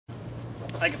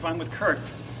like if I'm with Kurt,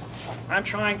 I'm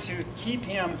trying to keep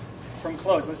him from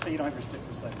closing. Let's say you don't have your stick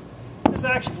for a second. This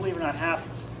actually, believe it or not,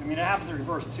 happens. I mean, it happens in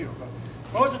reverse too. But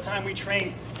most of the time we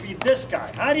train to be this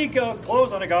guy. How do you go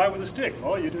close on a guy with a stick?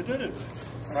 Well, you did it.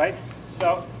 All right?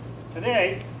 So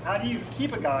today, how do you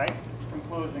keep a guy from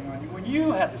closing on you when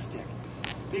you have the stick?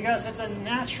 Because it's a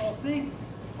natural thing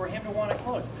for him to want to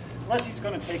close. Unless he's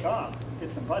going to take off and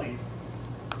get some buddies.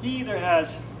 He either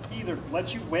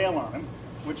lets you wail on him,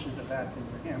 which is a bad thing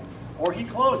for him, or he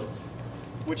closes,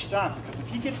 which stops it. Because if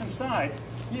he gets inside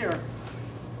here,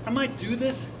 I might do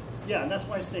this. Yeah, and that's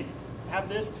why I say have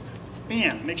this.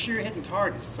 Bam, make sure you're hitting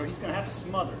targets. So he's going to have to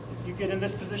smother. If you get in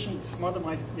this position, smother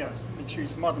my, make sure you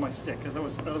smother my stick, because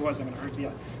otherwise I'm going to hurt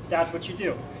you. That's what you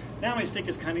do. Now my stick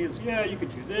is kind of, yeah, you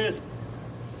could do this.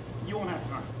 You won't have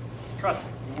time. Trust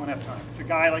me, you won't have time. If a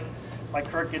guy like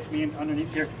Kurt gets me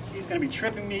underneath here, he's going to be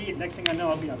tripping me. Next thing I know,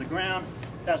 I'll be on the ground,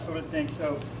 that sort of thing.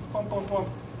 So, boom, boom, boom.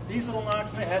 These little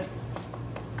knocks in the head,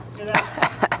 hear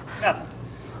that? Nothing.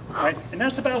 Right? And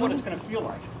that's about what it's going to feel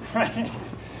like, right?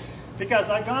 Because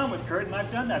I've gone with Kurt and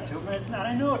I've done that to him, and it's not.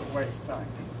 I know it's a waste of time.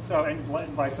 So, and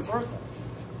vice versa.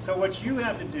 So what you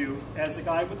have to do as the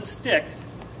guy with the stick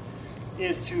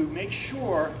is to make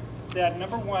sure that,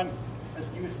 number one,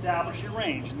 as you establish your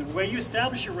range. And the way you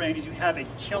establish your range is you have a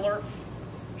killer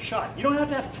shot. You don't have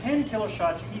to have 10 killer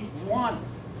shots, you need one.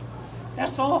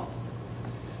 That's all.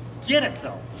 Get it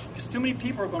though, because too many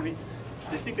people are going to be,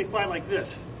 they think they fly like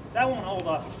this. That won't hold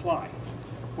off a fly.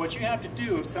 What you have to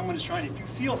do if someone is trying, if you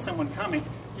feel someone coming,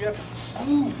 you have to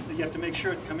move. You have to make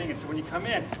sure it's coming in. So when you come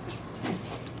in, just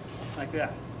like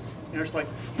that. You know, just like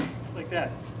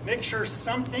that. Make sure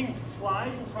something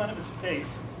flies in front of his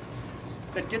face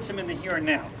that gets him in the here and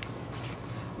now.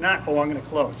 Not, oh, I'm going to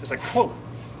close. It's like, whoa,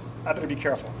 I better be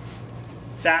careful.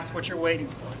 That's what you're waiting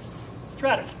for. It's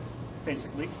strategy,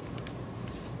 basically.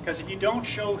 Because if you don't want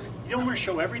to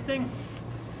show everything,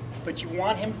 but you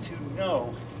want him to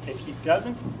know if he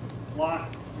doesn't block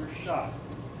your shot,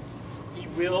 he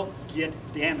will get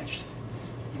damaged.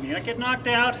 He may not get knocked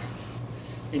out,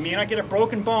 he may not get a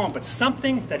broken bone, but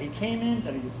something that he came in,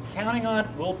 that he was counting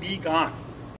on, will be gone.